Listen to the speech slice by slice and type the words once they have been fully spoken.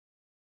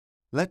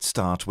Let's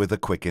start with a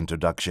quick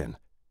introduction.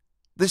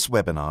 This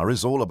webinar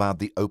is all about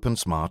the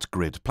OpenSmart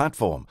Grid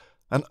platform,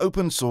 an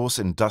open-source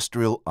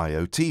industrial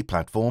IoT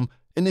platform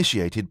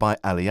initiated by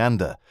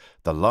Alliander,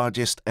 the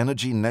largest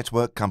energy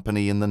network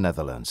company in the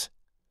Netherlands.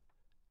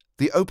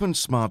 The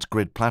OpenSmart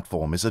Grid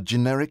platform is a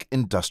generic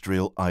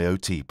industrial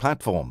IoT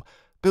platform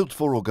built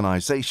for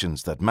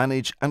organizations that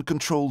manage and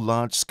control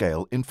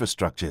large-scale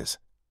infrastructures.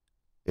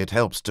 It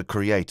helps to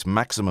create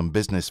maximum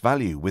business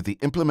value with the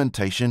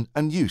implementation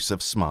and use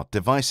of smart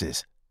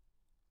devices.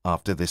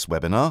 After this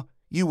webinar,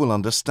 you will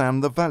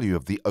understand the value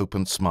of the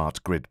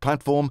OpenSmart Grid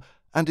platform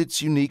and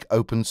its unique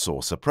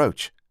open-source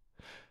approach.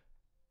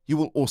 You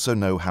will also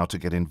know how to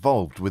get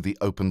involved with the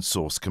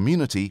open-source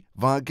community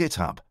via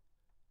GitHub.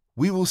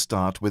 We will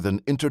start with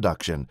an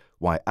introduction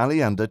why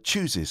Alliander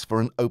chooses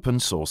for an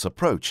open-source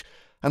approach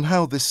and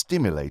how this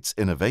stimulates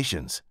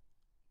innovations.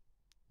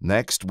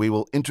 Next, we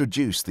will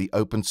introduce the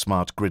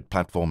OpenSmart Grid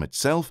platform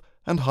itself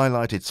and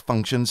highlight its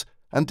functions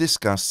and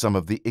discuss some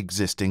of the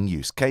existing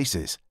use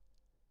cases.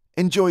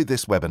 Enjoy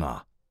this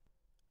webinar.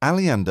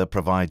 Alliander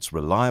provides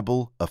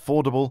reliable,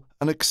 affordable,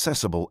 and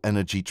accessible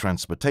energy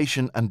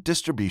transportation and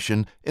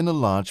distribution in a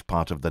large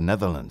part of the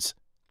Netherlands.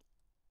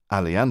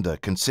 Alliander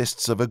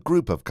consists of a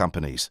group of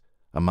companies,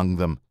 among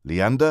them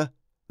Liander,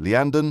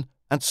 Liander,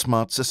 and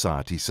Smart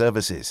Society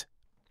Services.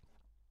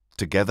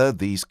 Together,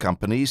 these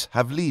companies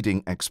have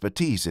leading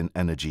expertise in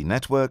energy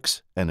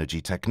networks, energy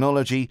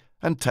technology,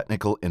 and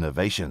technical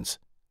innovations.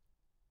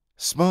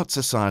 Smart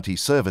Society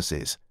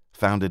Services,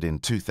 founded in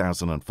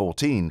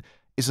 2014,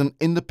 is an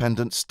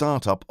independent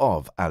startup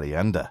of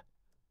Alliander.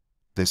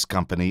 This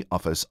company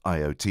offers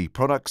IoT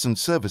products and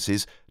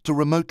services to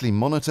remotely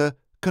monitor,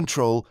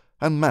 control,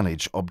 and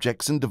manage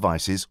objects and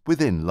devices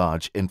within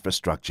large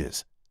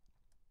infrastructures.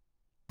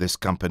 This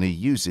company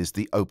uses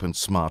the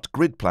OpenSmart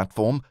Grid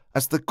platform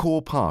as the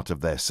core part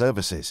of their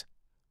services.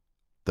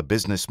 The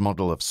business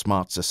model of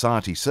Smart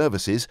Society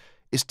Services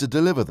is to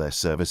deliver their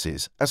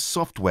services as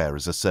software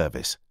as a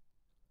service.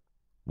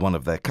 One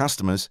of their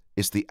customers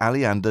is the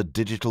Alliander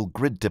Digital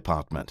Grid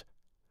Department.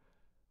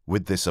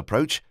 With this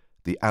approach,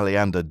 the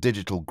Alliander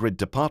Digital Grid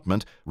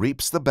Department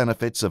reaps the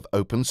benefits of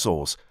open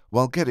source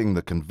while getting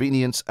the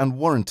convenience and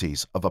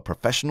warranties of a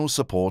professional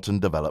support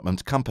and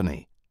development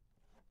company.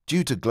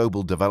 Due to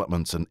global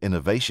developments and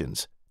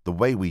innovations, the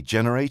way we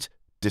generate,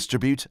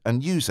 distribute,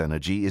 and use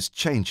energy is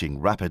changing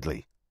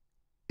rapidly.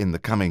 In the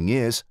coming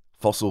years,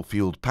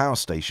 fossil-fueled power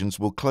stations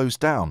will close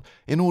down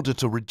in order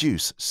to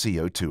reduce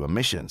CO2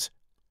 emissions.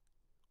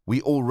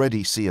 We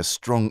already see a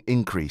strong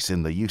increase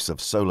in the use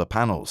of solar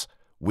panels,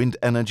 wind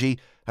energy,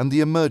 and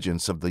the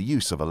emergence of the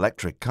use of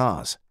electric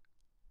cars.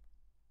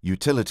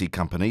 Utility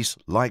companies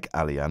like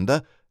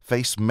Alliander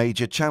face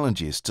major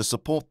challenges to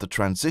support the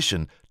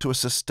transition to a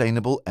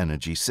sustainable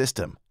energy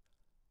system.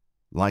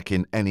 Like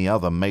in any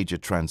other major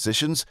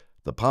transitions,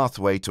 the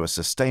pathway to a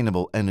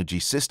sustainable energy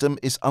system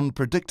is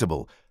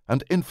unpredictable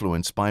and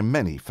influenced by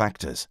many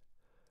factors.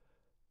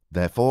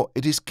 Therefore,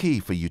 it is key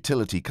for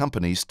utility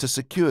companies to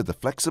secure the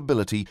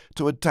flexibility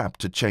to adapt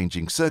to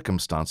changing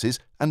circumstances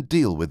and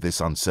deal with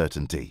this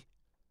uncertainty.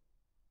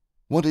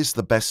 What is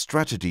the best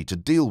strategy to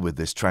deal with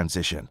this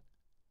transition?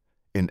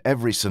 In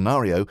every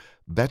scenario,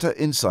 better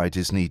insight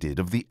is needed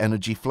of the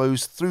energy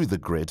flows through the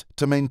grid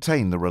to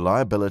maintain the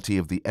reliability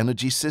of the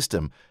energy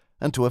system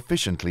and to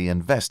efficiently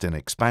invest in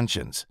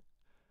expansions.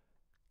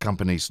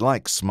 Companies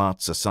like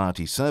Smart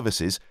Society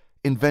Services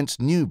invent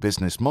new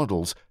business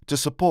models to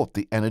support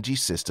the energy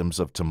systems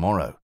of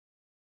tomorrow.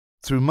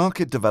 Through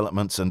market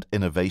developments and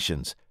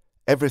innovations,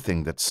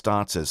 everything that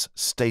starts as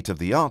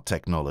state-of-the-art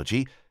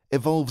technology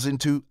evolves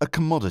into a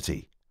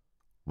commodity.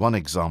 One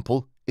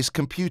example is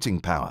computing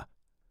power.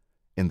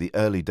 In the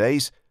early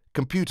days,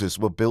 computers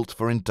were built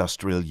for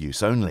industrial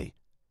use only.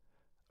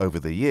 Over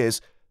the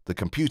years, the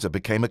computer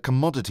became a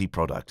commodity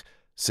product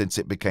since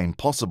it became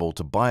possible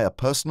to buy a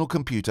personal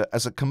computer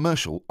as a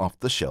commercial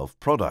off-the-shelf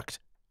product.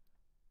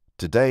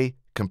 Today,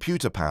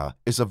 computer power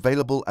is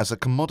available as a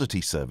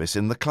commodity service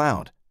in the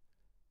cloud.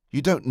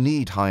 You don't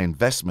need high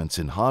investments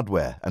in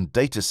hardware and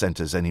data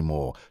centers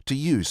anymore to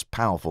use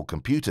powerful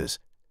computers.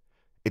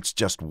 It's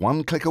just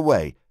one click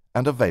away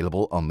and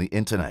available on the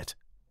internet.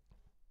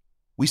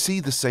 We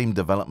see the same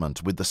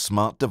development with the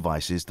smart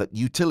devices that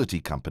utility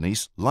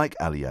companies like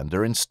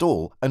Alliander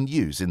install and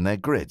use in their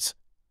grids.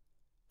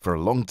 For a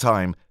long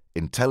time,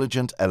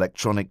 intelligent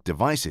electronic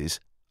devices,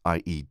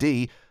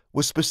 IED,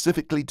 were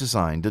specifically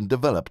designed and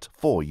developed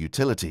for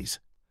utilities.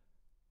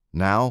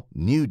 Now,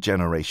 new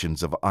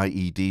generations of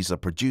IEDs are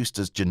produced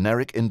as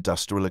generic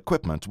industrial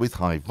equipment with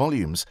high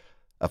volumes,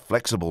 a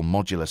flexible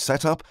modular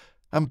setup,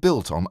 and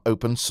built on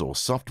open-source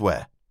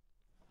software.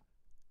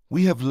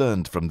 We have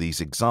learned from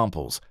these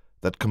examples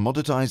that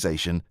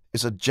commoditization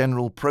is a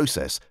general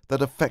process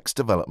that affects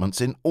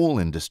developments in all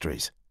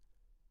industries.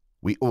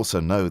 We also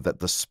know that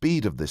the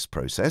speed of this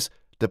process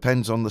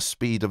depends on the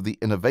speed of the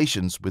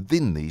innovations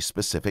within these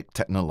specific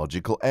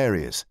technological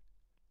areas.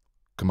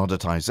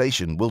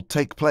 Commoditization will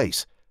take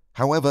place,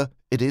 however,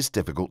 it is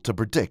difficult to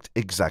predict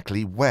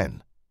exactly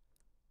when.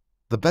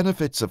 The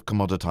benefits of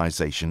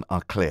commoditization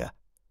are clear.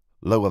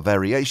 lower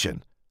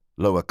variation,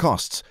 lower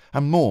costs,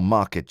 and more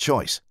market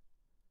choice.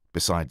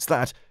 Besides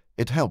that,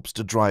 it helps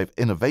to drive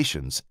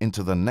innovations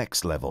into the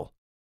next level.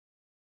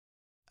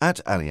 At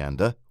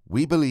Alliander,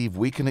 we believe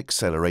we can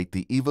accelerate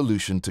the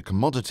evolution to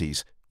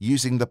commodities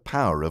using the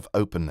power of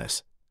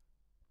openness.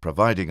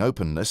 Providing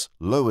openness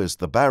lowers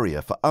the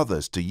barrier for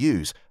others to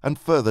use and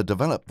further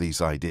develop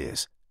these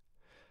ideas.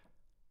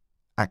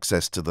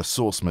 Access to the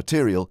source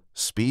material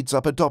speeds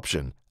up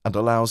adoption and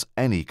allows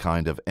any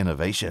kind of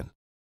innovation.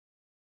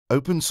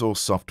 Open source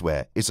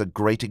software is a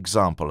great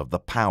example of the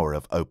power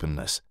of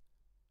openness.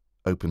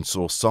 Open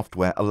source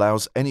software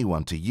allows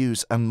anyone to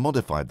use and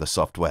modify the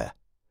software.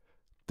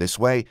 This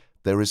way,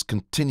 there is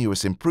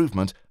continuous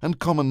improvement and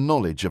common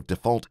knowledge of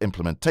default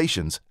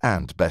implementations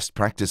and best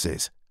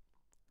practices.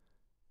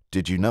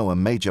 Did you know a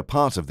major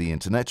part of the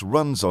Internet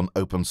runs on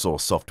open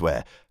source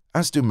software,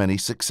 as do many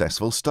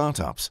successful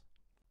startups?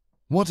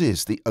 What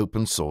is the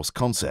open source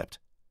concept?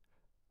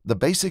 The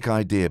basic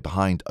idea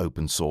behind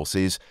open source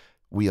is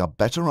we are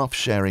better off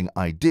sharing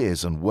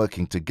ideas and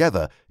working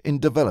together in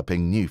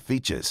developing new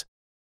features.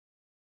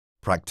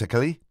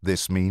 Practically,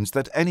 this means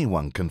that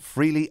anyone can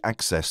freely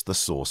access the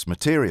source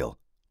material.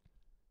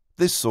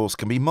 This source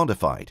can be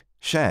modified,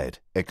 shared,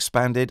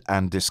 expanded,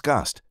 and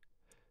discussed.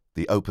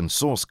 The open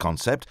source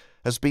concept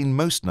has been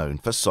most known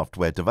for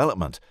software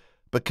development,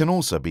 but can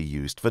also be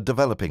used for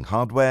developing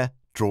hardware,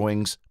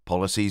 drawings,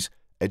 policies,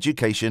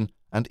 education,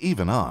 and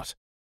even art.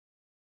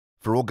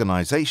 For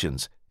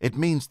organizations, it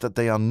means that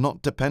they are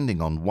not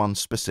depending on one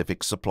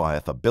specific supplier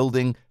for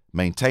building,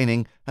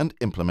 maintaining, and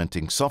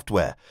implementing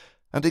software,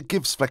 and it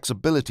gives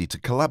flexibility to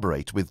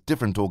collaborate with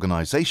different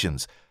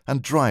organizations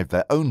and drive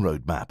their own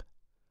roadmap.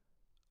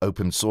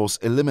 Open source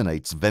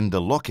eliminates vendor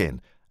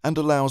lock-in and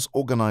allows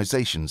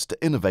organizations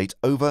to innovate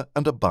over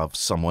and above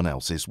someone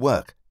else's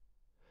work.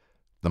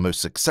 The most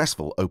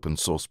successful open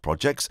source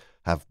projects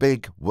have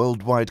big,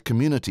 worldwide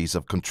communities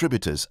of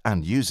contributors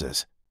and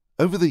users.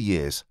 Over the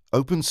years,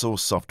 open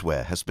source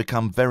software has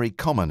become very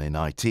common in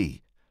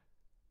IT.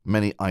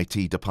 Many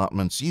IT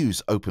departments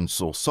use open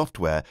source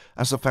software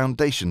as a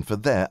foundation for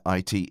their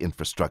IT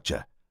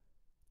infrastructure.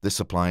 This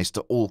applies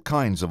to all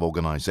kinds of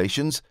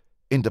organizations,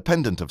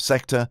 independent of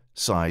sector,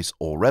 size,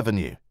 or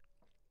revenue.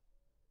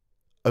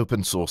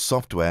 Open source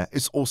software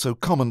is also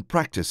common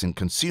practice in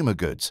consumer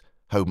goods,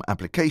 home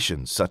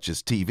applications such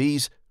as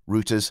TVs,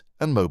 routers,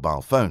 and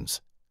mobile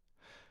phones.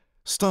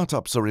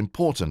 Startups are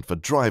important for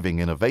driving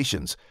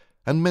innovations,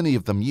 and many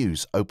of them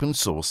use open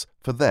source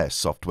for their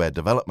software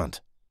development.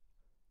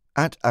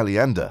 At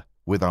Alliander,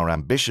 with our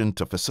ambition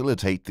to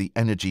facilitate the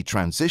energy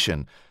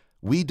transition,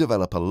 we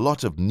develop a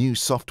lot of new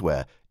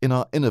software in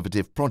our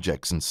innovative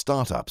projects and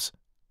startups.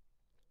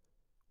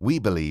 We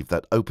believe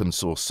that open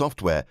source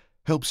software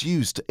helps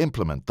use to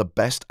implement the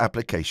best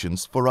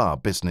applications for our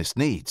business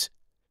needs.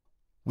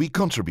 We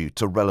contribute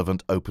to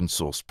relevant open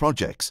source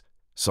projects,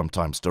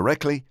 sometimes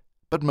directly,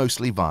 but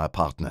mostly via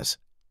partners.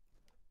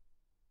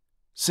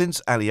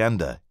 Since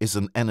Alliander is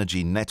an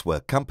energy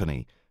network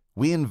company,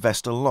 we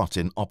invest a lot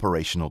in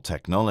operational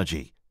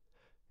technology.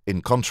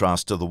 In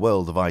contrast to the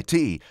world of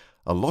IT,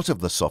 a lot of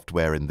the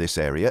software in this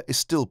area is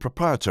still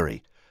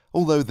proprietary,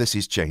 although this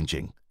is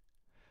changing.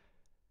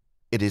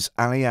 It is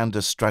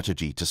Alliander's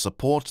strategy to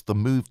support the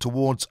move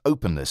towards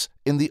openness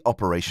in the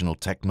operational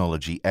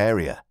technology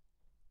area.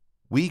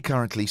 We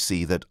currently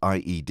see that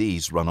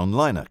IEDs run on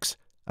Linux,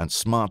 and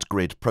smart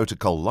grid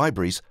protocol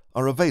libraries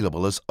are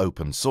available as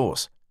open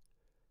source.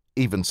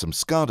 Even some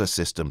SCADA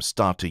systems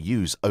start to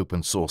use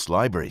open source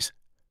libraries.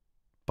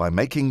 By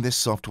making this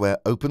software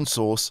open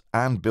source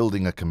and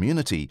building a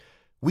community,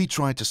 we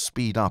try to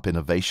speed up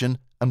innovation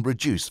and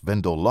reduce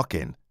vendor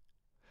lock-in.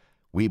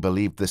 We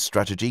believe this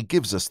strategy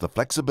gives us the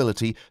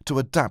flexibility to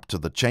adapt to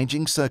the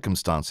changing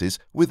circumstances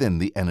within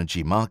the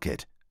energy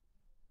market.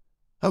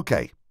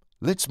 Okay,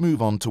 let's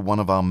move on to one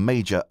of our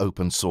major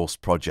open source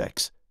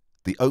projects,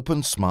 the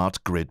Open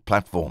Smart Grid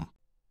Platform.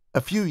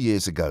 A few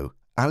years ago,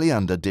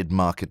 Alliander did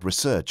market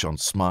research on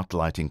smart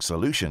lighting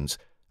solutions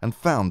and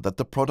found that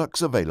the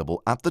products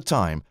available at the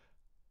time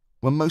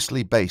were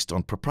mostly based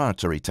on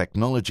proprietary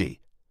technology,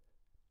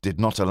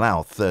 did not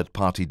allow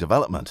third-party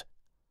development,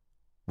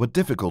 were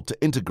difficult to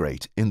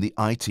integrate in the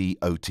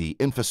IT/OT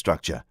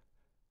infrastructure,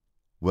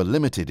 were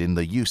limited in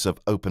the use of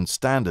open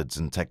standards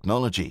and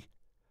technology,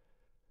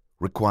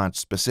 required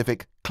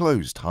specific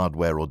closed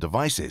hardware or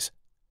devices,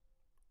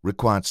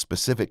 required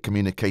specific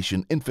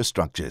communication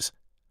infrastructures,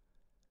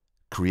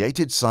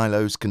 created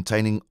silos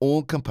containing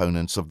all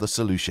components of the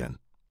solution.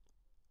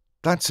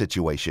 That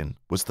situation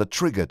was the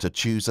trigger to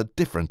choose a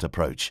different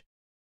approach.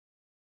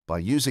 By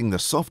using the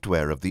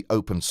software of the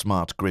Open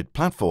Smart Grid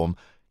Platform,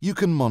 you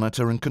can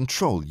monitor and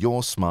control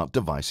your smart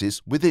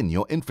devices within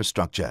your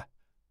infrastructure.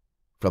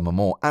 From a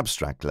more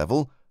abstract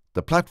level,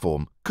 the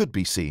platform could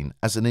be seen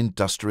as an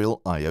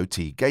industrial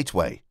IoT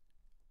gateway.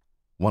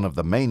 One of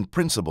the main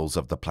principles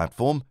of the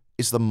platform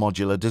is the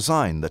modular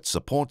design that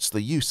supports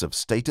the use of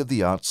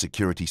state-of-the-art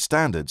security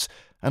standards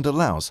and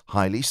allows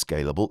highly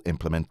scalable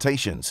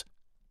implementations.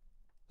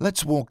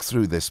 Let's walk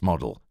through this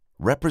model,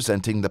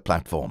 representing the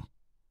platform.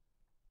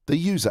 The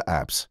user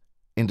apps,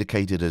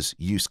 indicated as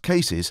use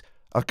cases,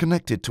 are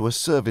connected to a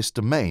service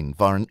domain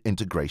via an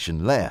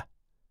integration layer.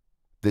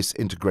 This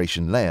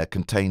integration layer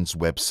contains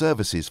web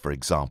services, for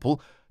example,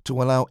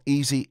 to allow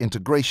easy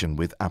integration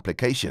with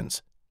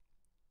applications.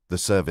 The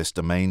service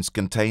domains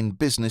contain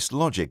business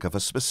logic of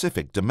a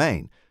specific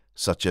domain,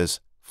 such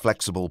as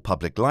flexible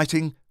public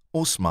lighting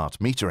or smart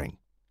metering.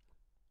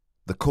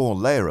 The core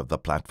layer of the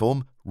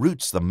platform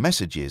routes the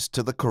messages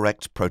to the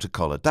correct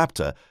protocol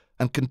adapter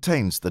and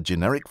contains the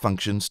generic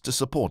functions to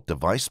support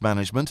device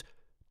management,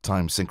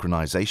 time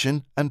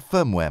synchronization, and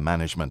firmware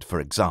management, for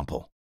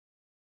example.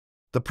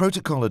 The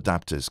protocol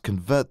adapters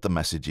convert the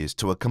messages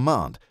to a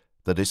command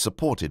that is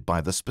supported by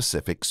the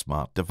specific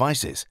smart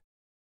devices.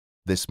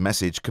 This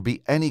message could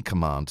be any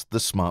command the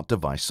smart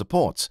device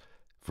supports,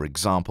 for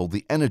example,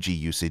 the energy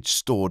usage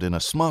stored in a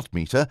smart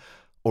meter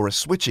or a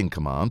switching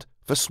command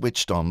for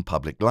switched-on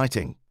public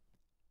lighting.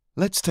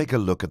 Let's take a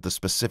look at the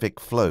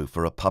specific flow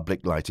for a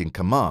public lighting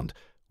command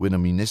when a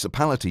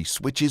municipality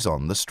switches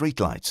on the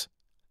streetlights.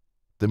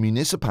 The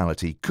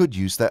municipality could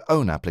use their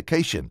own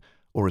application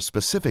or a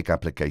specific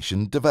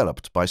application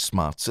developed by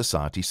Smart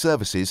Society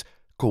Services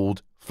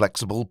called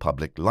Flexible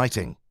Public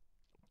Lighting.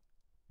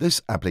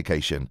 This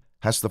application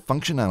has the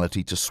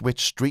functionality to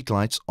switch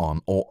streetlights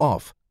on or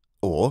off,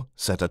 or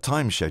set a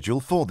time schedule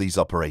for these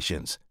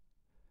operations.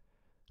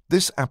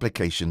 This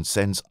application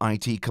sends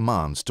IT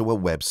commands to a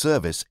web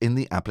service in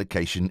the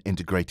Application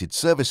Integrated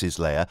Services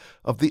layer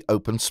of the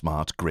Open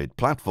Smart Grid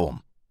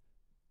platform.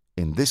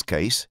 In this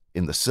case,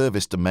 in the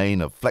service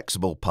domain of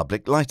flexible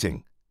public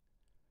lighting.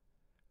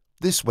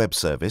 This web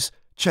service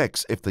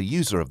checks if the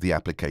user of the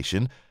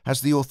application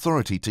has the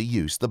authority to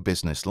use the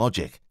business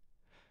logic.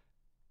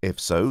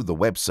 If so, the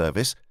web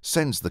service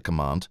sends the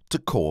command to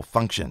core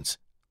functions.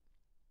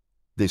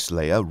 This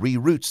layer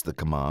reroutes the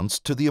commands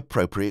to the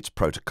appropriate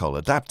protocol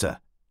adapter.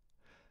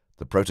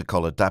 The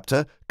protocol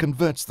adapter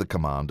converts the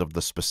command of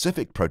the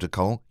specific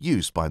protocol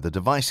used by the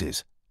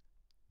devices.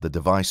 The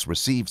device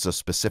receives a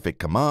specific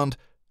command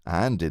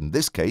and, in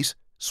this case,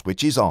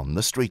 switches on the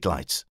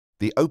streetlights.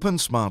 The Open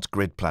Smart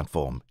Grid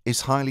platform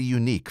is highly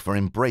unique for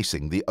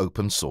embracing the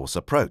open source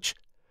approach.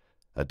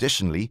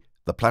 Additionally,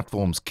 the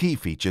platform's key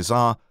features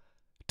are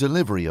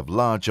delivery of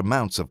large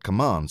amounts of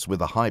commands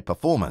with a high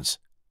performance,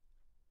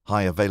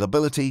 high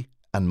availability,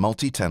 and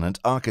multi-tenant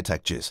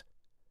architectures,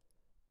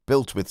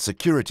 built with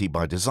security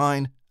by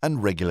design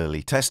and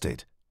regularly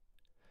tested.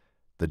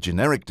 The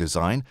generic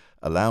design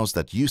allows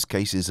that use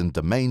cases and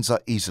domains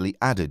are easily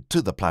added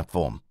to the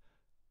platform.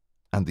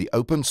 And the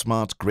Open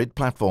Smart Grid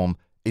platform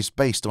is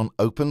based on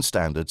open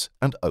standards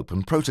and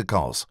open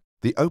protocols.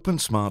 The Open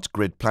Smart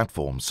Grid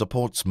platform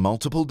supports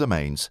multiple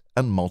domains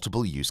and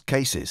multiple use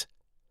cases.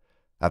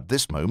 At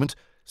this moment,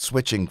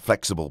 switching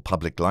flexible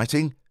public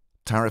lighting,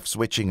 tariff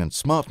switching and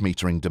smart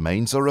metering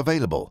domains are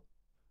available.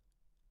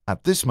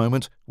 At this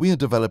moment, we are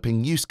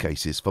developing use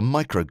cases for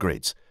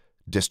microgrids,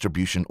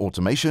 distribution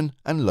automation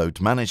and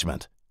load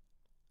management.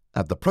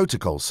 At the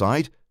protocol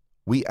side,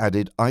 we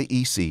added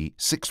IEC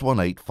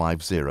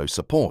 61850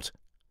 support.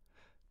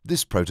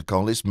 This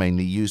protocol is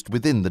mainly used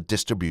within the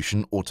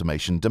distribution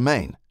automation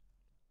domain.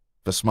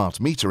 For smart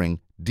metering,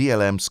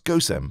 DLM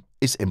SCOSEM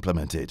is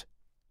implemented.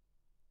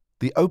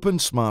 The Open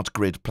Smart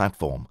Grid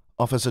platform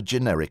offers a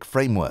generic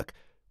framework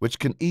which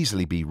can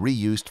easily be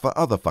reused for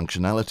other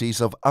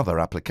functionalities of other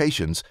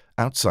applications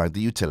outside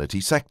the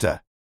utility sector.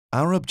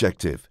 Our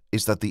objective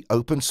is that the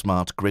Open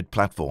Smart Grid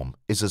platform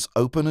is as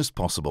open as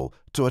possible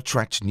to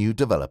attract new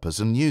developers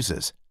and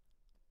users.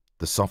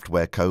 The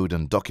software code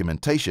and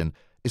documentation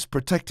is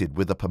protected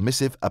with a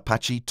permissive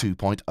Apache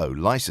 2.0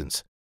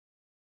 license.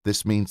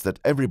 This means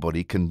that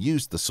everybody can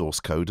use the source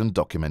code and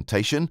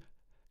documentation,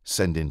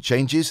 send in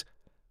changes,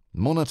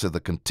 monitor the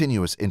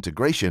continuous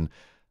integration,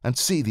 and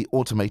see the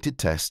automated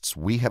tests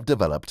we have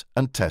developed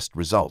and test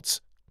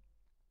results.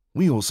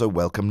 We also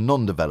welcome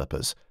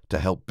non-developers to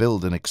help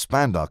build and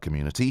expand our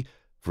community,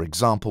 for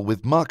example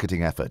with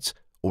marketing efforts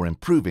or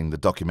improving the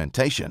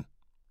documentation.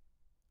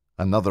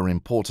 Another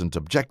important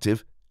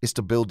objective is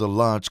to build a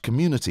large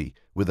community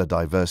with a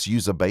diverse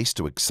user base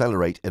to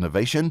accelerate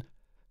innovation,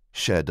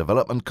 share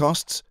development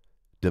costs,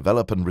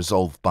 develop and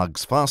resolve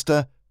bugs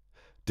faster,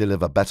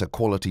 deliver better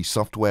quality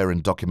software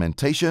and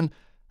documentation,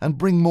 and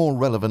bring more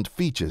relevant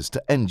features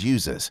to end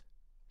users.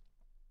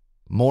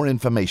 More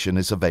information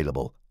is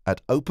available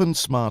at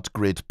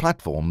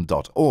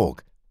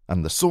opensmartgridplatform.org,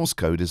 and the source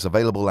code is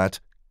available at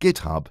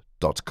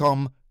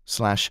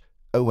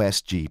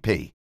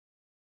github.com/osgp.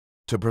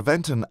 To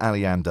prevent an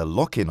Alliander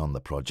lock-in on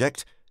the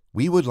project,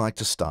 we would like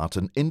to start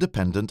an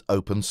independent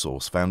open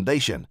source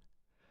foundation.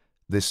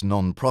 This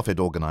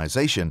non-profit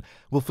organization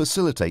will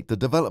facilitate the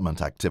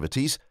development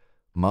activities,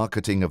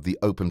 marketing of the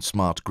Open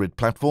Smart Grid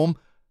platform,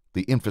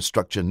 the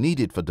infrastructure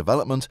needed for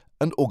development,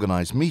 and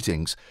organize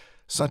meetings,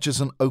 such as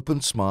an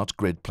Open Smart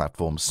Grid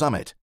Platform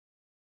Summit.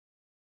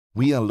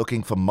 We are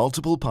looking for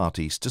multiple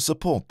parties to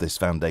support this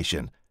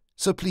foundation,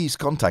 so please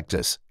contact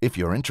us if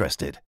you're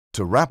interested.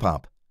 To wrap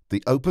up,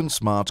 the Open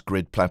Smart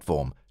Grid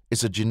platform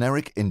is a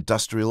generic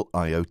industrial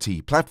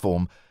IoT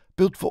platform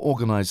built for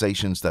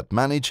organizations that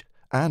manage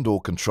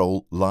and/or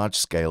control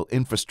large-scale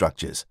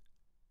infrastructures.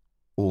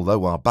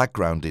 Although our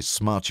background is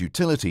smart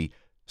utility,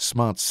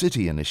 smart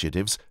city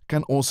initiatives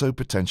can also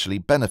potentially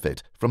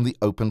benefit from the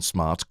Open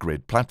Smart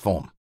Grid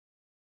platform.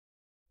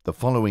 The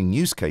following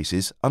use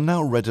cases are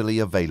now readily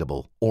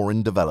available or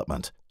in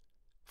development: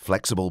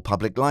 flexible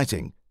public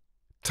lighting,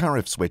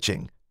 tariff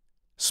switching,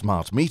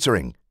 smart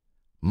metering,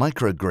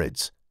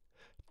 microgrids,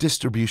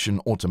 distribution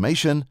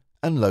automation,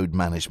 and load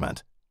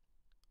management.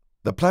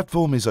 The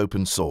platform is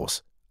open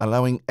source,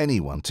 allowing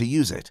anyone to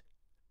use it.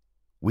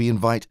 We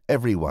invite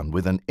everyone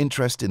with an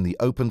interest in the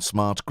Open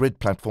Smart Grid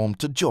platform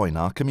to join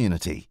our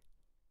community.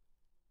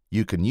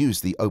 You can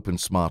use the Open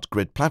Smart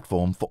Grid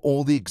platform for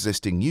all the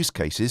existing use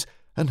cases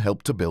and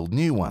help to build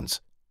new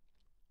ones.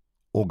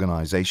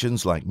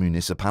 Organizations like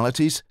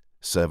municipalities,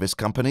 service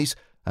companies,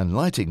 and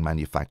lighting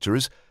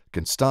manufacturers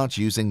can start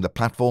using the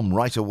platform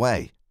right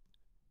away.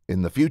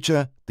 In the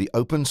future, the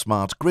Open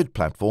Smart Grid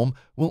platform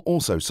will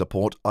also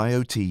support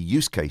IoT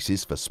use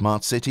cases for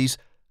smart cities,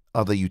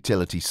 other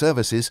utility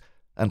services,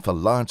 and for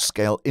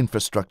large-scale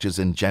infrastructures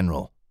in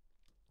general.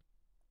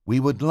 We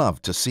would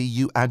love to see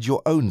you add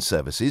your own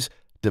services,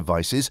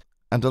 devices,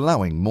 and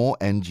allowing more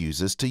end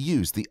users to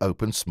use the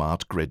Open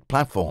Smart Grid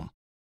platform.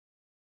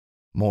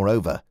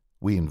 Moreover,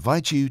 we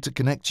invite you to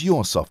connect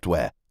your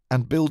software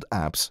and build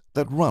apps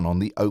that run on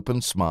the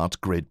Open Smart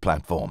Grid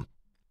platform.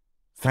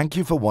 Thank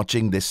you for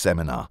watching this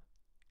seminar.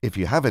 If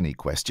you have any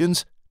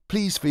questions,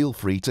 please feel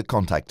free to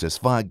contact us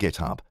via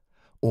GitHub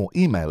or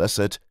email us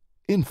at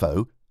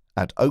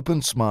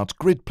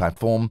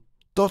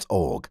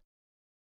info@opensmartgridplatform.org.